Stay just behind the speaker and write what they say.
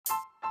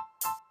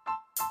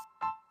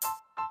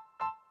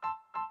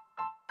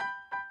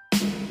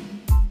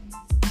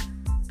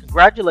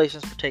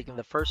Congratulations for taking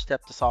the first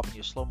step to solving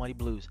your slow money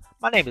blues.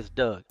 My name is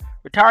Doug,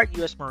 retired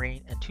U.S.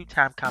 Marine and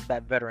two-time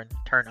combat veteran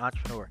turned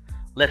entrepreneur.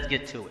 Let's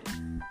get to it.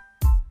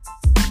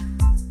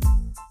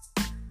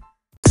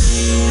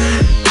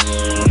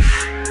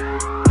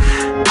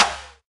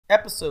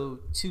 Episode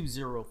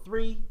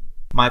 203,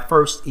 my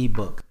first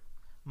ebook.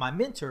 My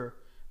mentor,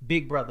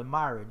 Big Brother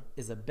Myron,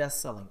 is a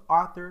best-selling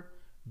author,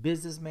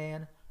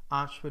 businessman,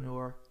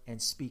 entrepreneur,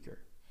 and speaker.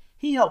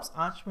 He helps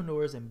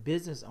entrepreneurs and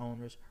business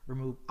owners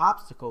remove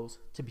obstacles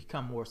to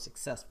become more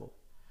successful.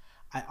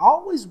 I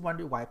always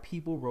wondered why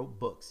people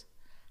wrote books.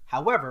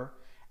 However,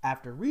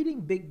 after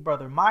reading Big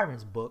Brother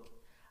Myron's book,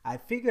 I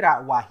figured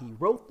out why he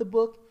wrote the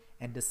book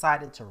and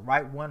decided to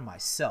write one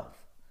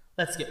myself.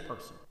 Let's get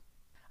personal.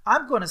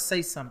 I'm going to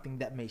say something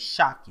that may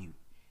shock you.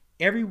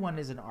 Everyone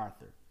is an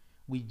author.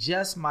 We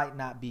just might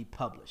not be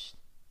published.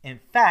 In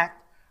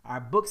fact,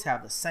 our books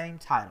have the same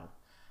title,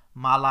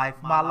 My Life,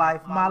 My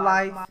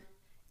Life,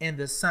 in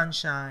the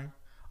Sunshine.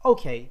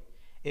 Okay,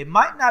 it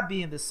might not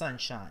be in the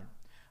sunshine,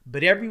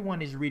 but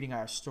everyone is reading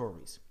our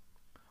stories.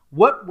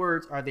 What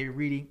words are they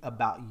reading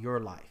about your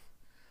life?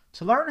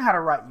 To learn how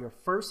to write your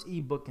first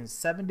ebook in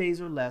 7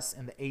 days or less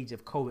in the age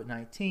of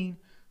COVID-19,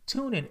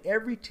 tune in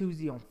every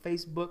Tuesday on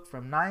Facebook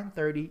from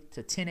 9:30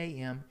 to 10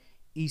 a.m.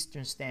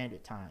 Eastern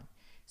Standard Time.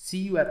 See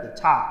you at the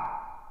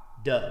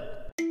top, Doug.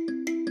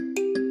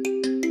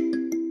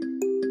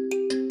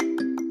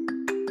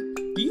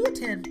 Do you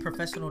attend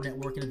professional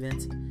networking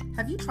events?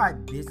 Have you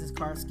tried business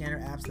card scanner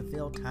apps that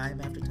fail time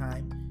after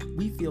time?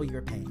 We feel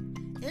your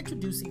pain.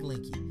 Introducing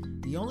Linky,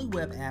 the only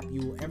web app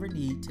you will ever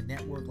need to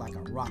network like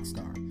a rock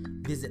star.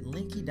 Visit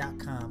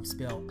Linky.com,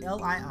 spelled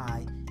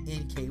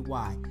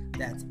L-I-I-N-K-Y.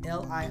 That's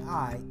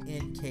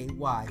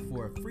L-I-I-N-K-Y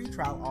for a free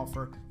trial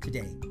offer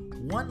today.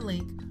 One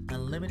link,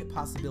 unlimited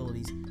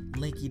possibilities.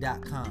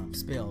 Linky.com,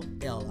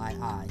 spelled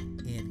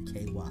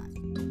L-I-I-N-K-Y.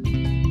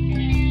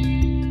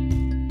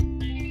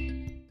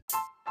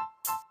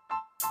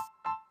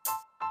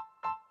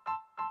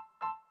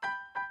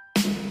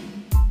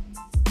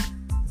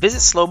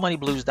 Visit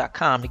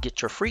slowmoneyblues.com to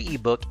get your free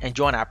ebook and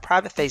join our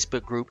private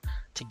Facebook group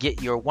to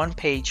get your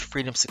one-page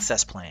freedom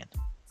success plan.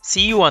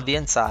 See you on the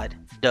inside,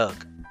 Doug.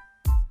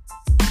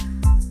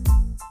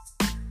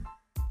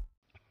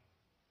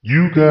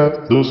 You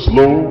got the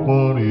slow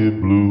money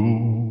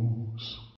blues.